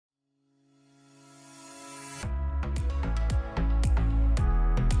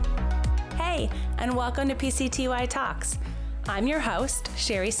Hey, and welcome to PCTY Talks. I'm your host,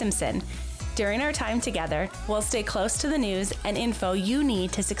 Sherry Simpson. During our time together, we'll stay close to the news and info you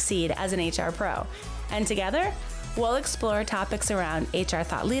need to succeed as an HR pro. And together, we'll explore topics around HR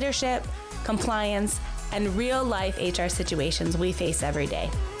thought leadership, compliance, and real-life HR situations we face every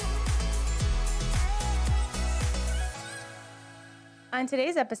day. On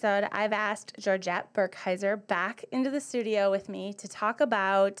today's episode, I've asked Georgette Burkheiser back into the studio with me to talk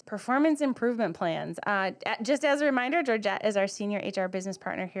about performance improvement plans. Just as a reminder, Georgette is our senior HR business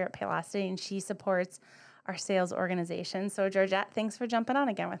partner here at Paylocity, and she supports our sales organization. So Georgette, thanks for jumping on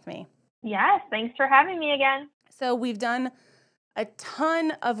again with me. Yes, thanks for having me again. So we've done a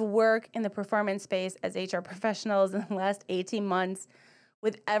ton of work in the performance space as HR professionals in the last 18 months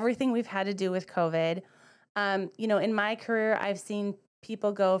with everything we've had to do with COVID. In my career, I've seen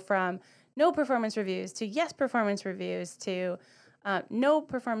people go from no performance reviews to yes performance reviews to no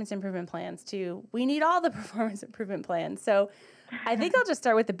performance improvement plans to we need all the performance improvement plans. So I think I'll just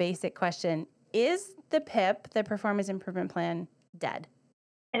start with the basic question. Is the PIP, the performance improvement plan, dead?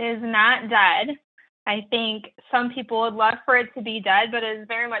 It is not dead. I think some people would love for it to be dead, but it is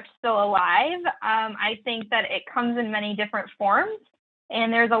very much still alive. I think that it comes in many different forms.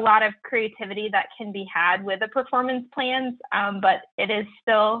 And there's a lot of creativity that can be had with the performance plans, but it is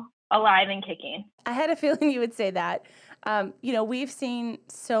still alive and kicking. I had a feeling you would say that. We've seen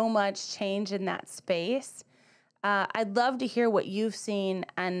so much change in that space. I'd love to hear what you've seen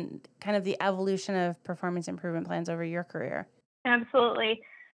and kind of the evolution of performance improvement plans over your career. Absolutely.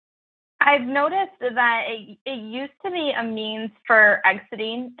 I've noticed that it used to be a means for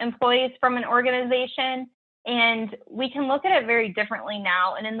exiting employees from an organization. And we can look at it very differently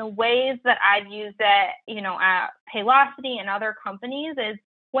now. And in the ways that I've used it, at Paylocity and other companies is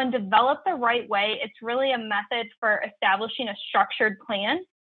when developed the right way, it's really a method for establishing a structured plan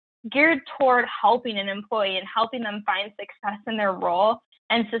geared toward helping an employee and helping them find success in their role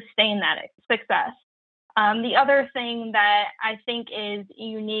and sustain that success. The other thing that I think is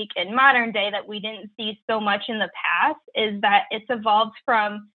unique in modern day that we didn't see so much in the past is that it's evolved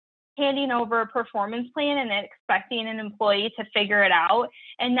from handing over a performance plan and expecting an employee to figure it out.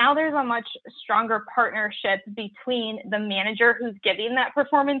 And now there's a much stronger partnership between the manager who's giving that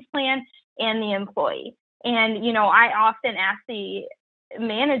performance plan and the employee. And, I often ask the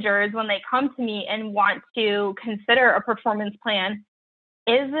managers when they come to me and want to consider a performance plan,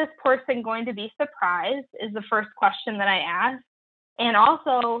 is this person going to be surprised? Is the first question that I ask. And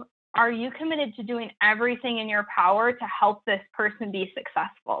also, are you committed to doing everything in your power to help this person be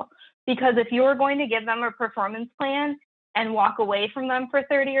successful? Because if you are going to give them a performance plan and walk away from them for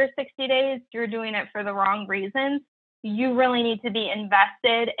 30 or 60 days, you're doing it for the wrong reasons. You really need to be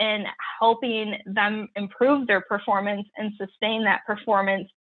invested in helping them improve their performance and sustain that performance.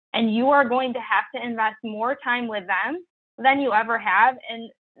 And you are going to have to invest more time with them than you ever have, and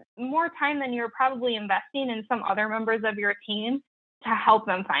more time than you're probably investing in some other members of your team to help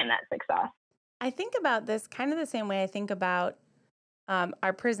them find that success. I think about this kind of the same way I think about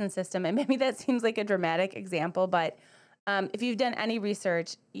our prison system. And maybe that seems like a dramatic example, but if you've done any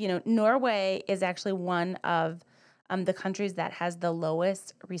research, Norway is actually one of the countries that has the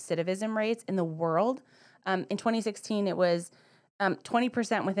lowest recidivism rates in the world. In 2016, it was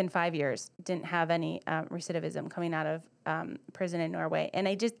 20% within 5 years didn't have any recidivism coming out of prison in Norway. And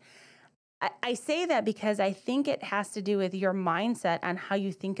I say that because I think it has to do with your mindset on how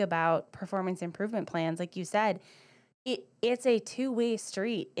you think about performance improvement plans. Like you said, it's a two-way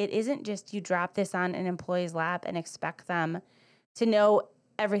street. It isn't just you drop this on an employee's lap and expect them to know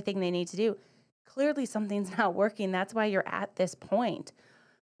everything they need to do. Clearly something's not working. That's why you're at this point.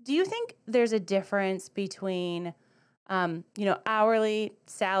 Do you think there's a difference between hourly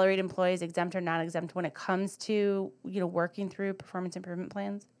salaried employees, exempt or non-exempt, when it comes to, working through performance improvement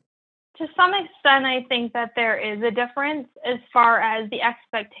plans? To some extent, I think that there is a difference as far as the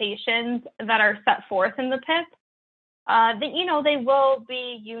expectations that are set forth in the PIP. They will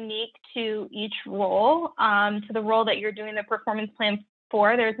be unique to each role, to the role that you're doing the performance plan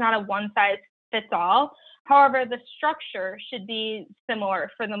for. There's not a one-size-fits-all. However, the structure should be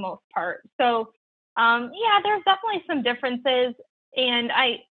similar for the most part. So, there's definitely some differences. And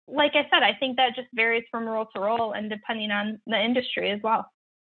like I said, I think that just varies from role to role and depending on the industry as well.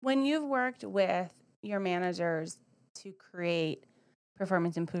 When you've worked with your managers to create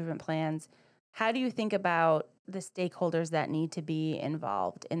performance improvement plans, how do you think about the stakeholders that need to be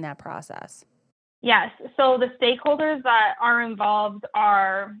involved in that process? Yes. So the stakeholders that are involved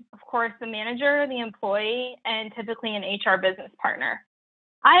are, of course, the manager, the employee, and typically an HR business partner.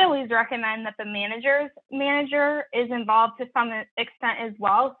 I always recommend that the manager's manager is involved to some extent as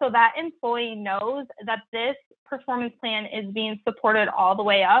well, so that employee knows that this performance plan is being supported all the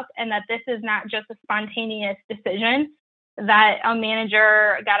way up and that this is not just a spontaneous decision that a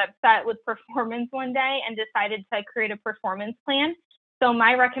manager got upset with performance one day and decided to create a performance plan. So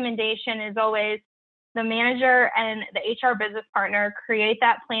my recommendation is always the manager and the HR business partner create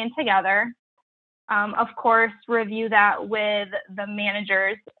that plan together. Of course, review that with the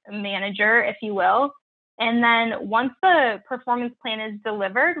manager's manager, if you will. And then once the performance plan is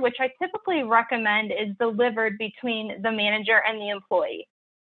delivered, which I typically recommend is delivered between the manager and the employee.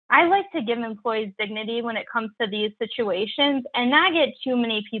 I like to give employees dignity when it comes to these situations and not get too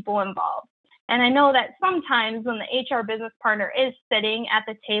many people involved. And I know that sometimes when the HR business partner is sitting at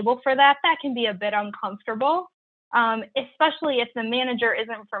the table for that, that can be a bit uncomfortable, especially if the manager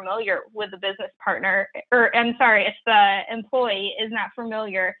isn't familiar with the business partner, or I'm sorry, if the employee is not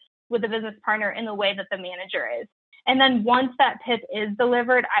familiar with the business partner in the way that the manager is. And then once that PIP is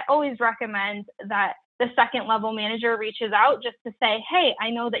delivered, I always recommend that the second level manager reaches out just to say, hey, I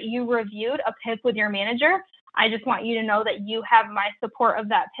know that you reviewed a PIP with your manager. I just want you to know that you have my support of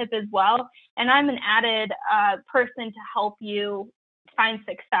that PIP as well. And I'm an added person to help you find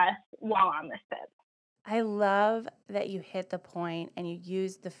success while on this PIP. I love that you hit the point and you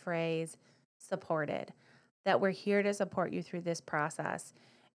used the phrase supported, that we're here to support you through this process.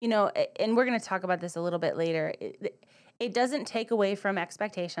 And we're going to talk about this a little bit later. It doesn't take away from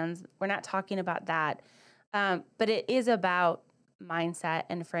expectations. We're not talking about that. But it is about mindset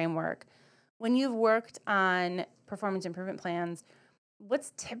and framework. When you've worked on performance improvement plans,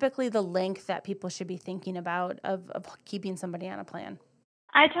 what's typically the length that people should be thinking about of keeping somebody on a plan?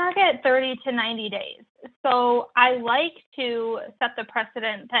 I target 30 to 90 days. So I like to set the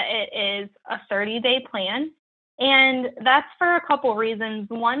precedent that it is a 30-day plan. And that's for a couple reasons.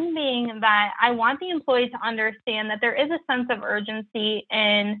 One being that I want the employee to understand that there is a sense of urgency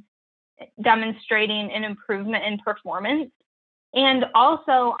in demonstrating an improvement in performance. And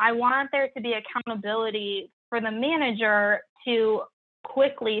also, I want there to be accountability for the manager to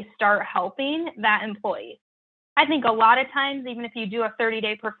quickly start helping that employee. I think a lot of times, even if you do a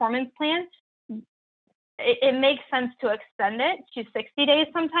 30-day performance plan, it makes sense to extend it to 60 days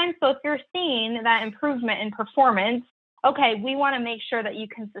sometimes. So if you're seeing that improvement in performance, okay, we want to make sure that you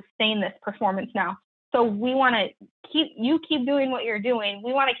can sustain this performance now. So we want to keep doing what you're doing.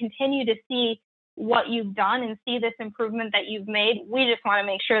 We want to continue to see what you've done and see this improvement that you've made. We just want to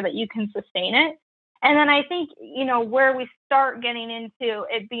make sure that you can sustain it. And then I think, where we start getting into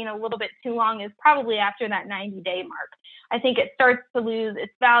it being a little bit too long is probably after that 90-day mark. I think it starts to lose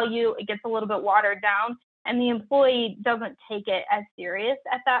its value. It gets a little bit watered down, and the employee doesn't take it as serious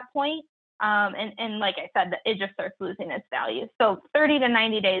at that point. And like I said, it just starts losing its value. So 30 to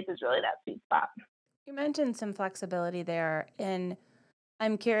 90 days is really that sweet spot. You mentioned some flexibility there, and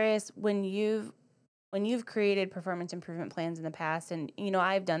I'm curious, when you've created performance improvement plans in the past, and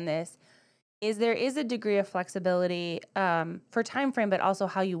I've done this, there is a degree of flexibility for time frame, but also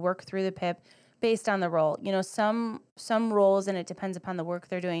how you work through the PIP based on the role. Some roles, and it depends upon the work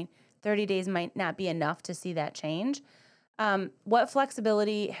they're doing, 30 days might not be enough to see that change. What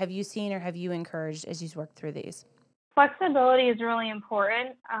flexibility have you seen or have you encouraged as you've worked through these? Flexibility is really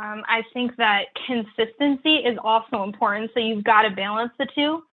important. I think that consistency is also important, so you've got to balance the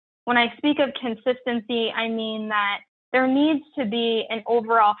two. When I speak of consistency, I mean that there needs to be an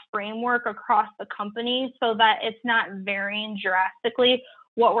overall framework across the company so that it's not varying drastically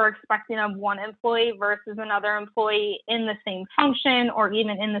what we're expecting of one employee versus another employee in the same function or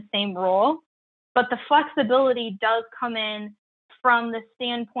even in the same role. But the flexibility does come in from the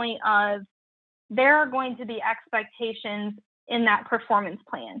standpoint of there are going to be expectations in that performance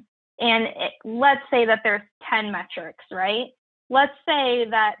plan. And let's say that there's 10 metrics, right? Let's say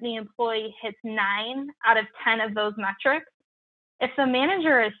that the employee hits 9 out of 10 of those metrics. If the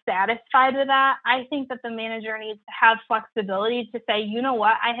manager is satisfied with that, I think that the manager needs to have flexibility to say, you know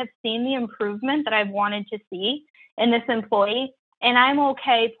what, I have seen the improvement that I've wanted to see in this employee, and I'm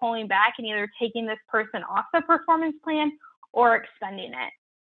okay pulling back and either taking this person off the performance plan or extending it.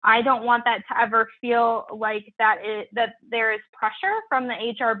 I don't want that to ever feel like that there is pressure from the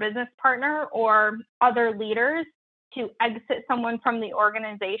HR business partner or other leaders to exit someone from the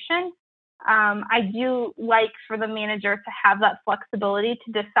organization. I do like for the manager to have that flexibility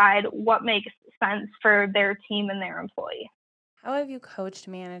to decide what makes sense for their team and their employee. How have you coached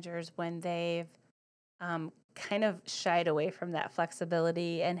managers when they've kind of shied away from that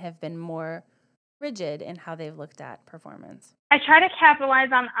flexibility and have been more rigid in how they've looked at performance? I try to capitalize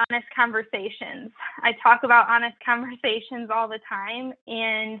on honest conversations. I talk about honest conversations all the time,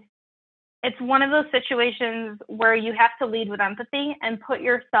 and it's one of those situations where you have to lead with empathy and put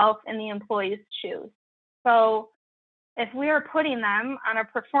yourself in the employee's shoes. So if we are putting them on a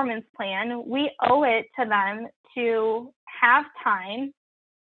performance plan, we owe it to them to have time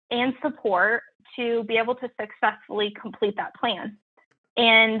and support to be able to successfully complete that plan.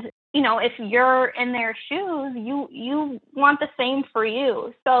 And if you're in their shoes, you want the same for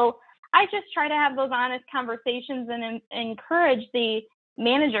you. So I just try to have those honest conversations and encourage the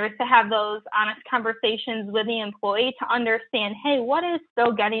managers to have those honest conversations with the employee to understand, hey, what is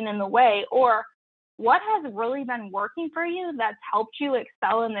still getting in the way, or what has really been working for you that's helped you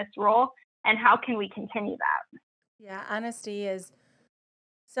excel in this role, and how can we continue that? Yeah, honesty is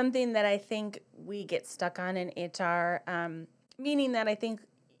something that I think we get stuck on in HR, meaning that I think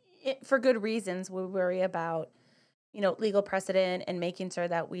for good reasons we worry about, legal precedent and making sure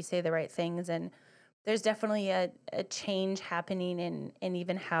that we say the right things. And there's definitely a change happening in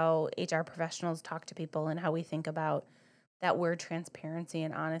even how HR professionals talk to people and how we think about that word transparency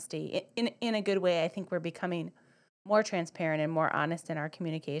and honesty. In a good way, I think we're becoming more transparent and more honest in our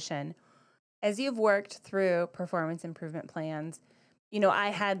communication. As you've worked through performance improvement plans, I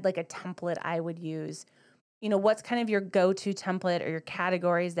had like a template I would use. What's kind of your go-to template or your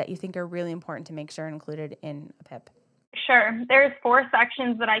categories that you think are really important to make sure are included in a PIP? Sure. There's 4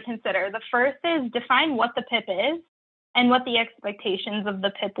 sections that I consider. The first is define what the PIP is and what the expectations of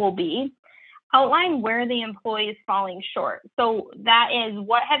the PIP will be. Outline where the employee is falling short. So that is,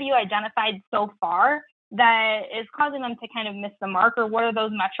 what have you identified so far that is causing them to kind of miss the mark, or what are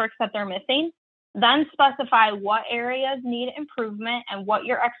those metrics that they're missing? Then specify what areas need improvement and what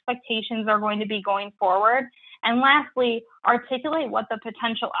your expectations are going to be going forward. And lastly, articulate what the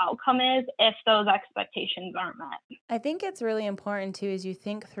potential outcome is if those expectations aren't met. I think it's really important too, as you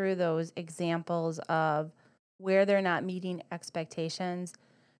think through those examples of where they're not meeting expectations,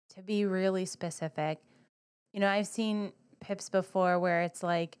 to be really specific. I've seen PIPs before where it's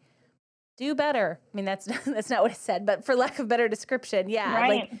like, do better. I mean, that's that's not what it said, but for lack of better description, yeah,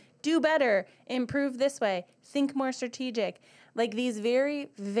 Right. like do better, improve this way, think more strategic. Like these very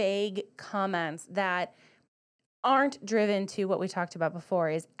vague comments that aren't driven to what we talked about before,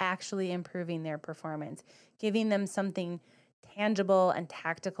 is actually improving their performance, giving them something tangible and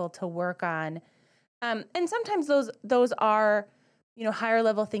tactical to work on. And sometimes those are, higher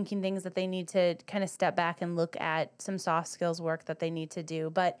level thinking things that they need to kind of step back and look at some soft skills work that they need to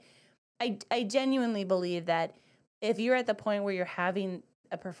do. But I genuinely believe that if you're at the point where you're having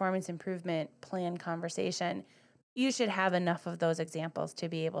a performance improvement plan conversation, you should have enough of those examples to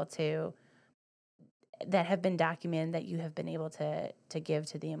be able to, that have been documented, that you have been able to give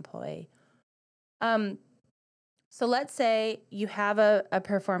to the employee. So let's say you have a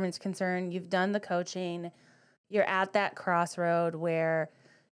performance concern, you've done the coaching, you're at that crossroad where,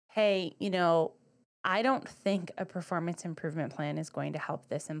 hey, I don't think a performance improvement plan is going to help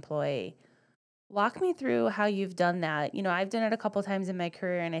this employee. Walk me through how you've done that. I've done it a couple times in my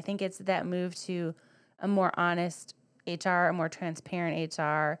career, and I think it's that move to a more honest HR, a more transparent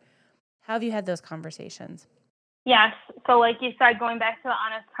HR. How have you had those conversations? Yes. So like you said, going back to the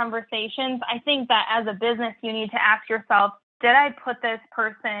honest conversations, I think that as a business, you need to ask yourself, did I put this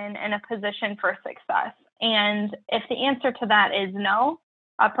person in a position for success? And if the answer to that is no,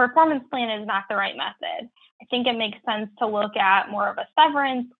 a performance plan is not the right method. I think it makes sense to look at more of a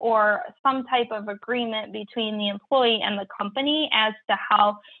severance or some type of agreement between the employee and the company as to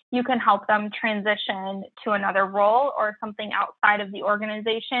how you can help them transition to another role or something outside of the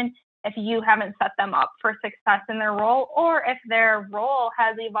organization if you haven't set them up for success in their role, or if their role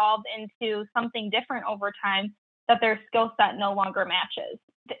has evolved into something different over time that their skill set no longer matches.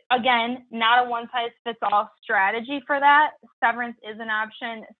 Again, not a one-size-fits-all strategy for that. Severance is an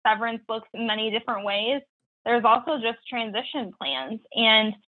option. Severance looks many different ways. There's also just transition plans.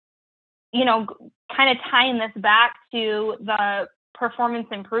 And, kind of tying this back to the performance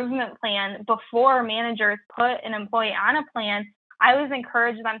improvement plan, before managers put an employee on a plan, I always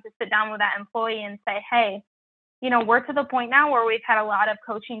encourage them to sit down with that employee and say, hey, we're to the point now where we've had a lot of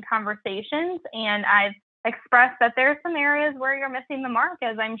coaching conversations, and I've expressed that there are some areas where you're missing the mark,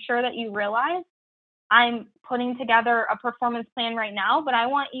 as I'm sure that you realize. I'm putting together a performance plan right now, but I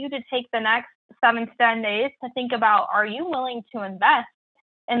want you to take the next 7 to 10 days to think about, are you willing to invest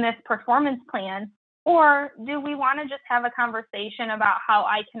in this performance plan? Or do we want to just have a conversation about how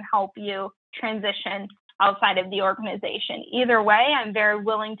I can help you transition outside of the organization? Either way, I'm very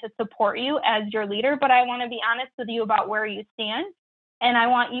willing to support you as your leader, but I want to be honest with you about where you stand. And I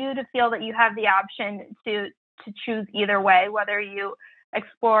want you to feel that you have the option to to choose either way, whether you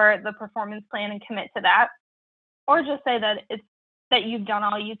explore the performance plan and commit to that, or just say that you've done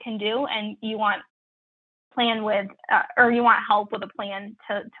all you can do and you want you want help with a plan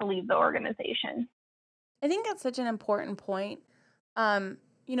to leave the organization. I think that's such an important point. I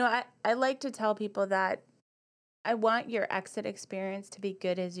like to tell people that I want your exit experience to be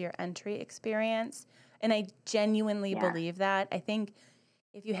good as your entry experience. And I genuinely believe that. I think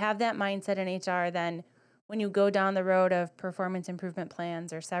if you have that mindset in HR, then when you go down the road of performance improvement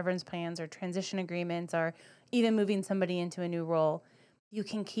plans or severance plans or transition agreements or even moving somebody into a new role, you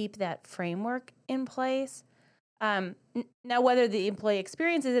can keep that framework in place. Now, whether the employee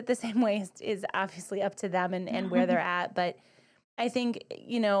experiences it the same way is obviously up to them and where they're at. But I think,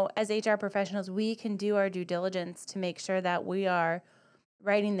 as HR professionals, we can do our due diligence to make sure that we are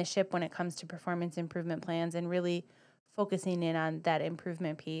righting the ship when it comes to performance improvement plans and really focusing in on that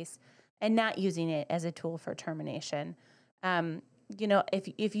improvement piece and not using it as a tool for termination.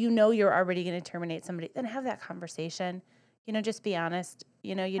 If you're already going to terminate somebody, then have that conversation. Just be honest.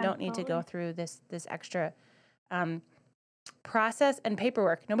 You don't need to go through this extra process and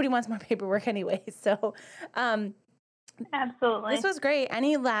paperwork. Nobody wants more paperwork anyway. So, absolutely. This was great.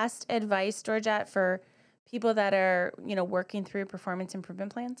 Any last advice, Georgette, for people that are, working through performance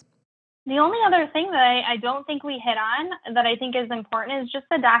improvement plans? The only other thing that I don't think we hit on that I think is important is just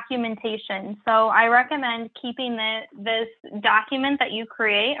the documentation. So I recommend keeping this document that you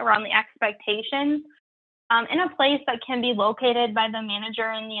create around the expectations in a place that can be located by the manager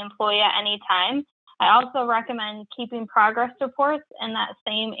and the employee at any time. I also recommend keeping progress reports in that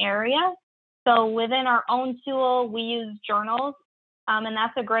same area. So within our own tool, we use journals, and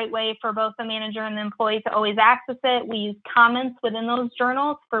that's a great way for both the manager and the employee to always access it. We use comments within those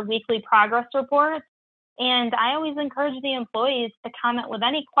journals for weekly progress reports. And I always encourage the employees to comment with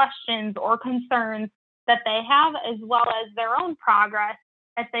any questions or concerns that they have, as well as their own progress,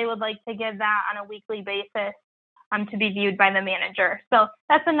 if they would like to give that on a weekly basis to be viewed by the manager. So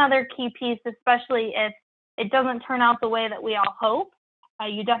that's another key piece, especially if it doesn't turn out the way that we all hope.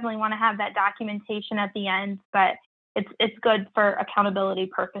 You definitely want to have that documentation at the end, but it's good for accountability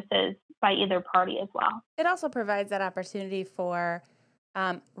purposes by either party as well. It also provides that opportunity for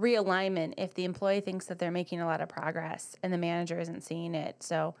realignment if the employee thinks that they're making a lot of progress and the manager isn't seeing it.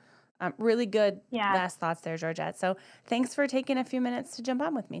 So really good last thoughts there, Georgette. So thanks for taking a few minutes to jump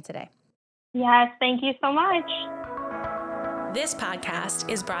on with me today. Yes, thank you so much. This podcast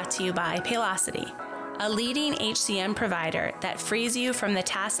is brought to you by Paylocity, a leading HCM provider that frees you from the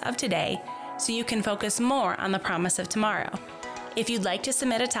tasks of today so you can focus more on the promise of tomorrow. If you'd like to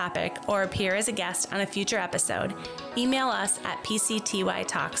submit a topic or appear as a guest on a future episode, email us at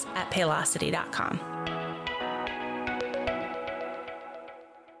pctytalks@paylocity.com.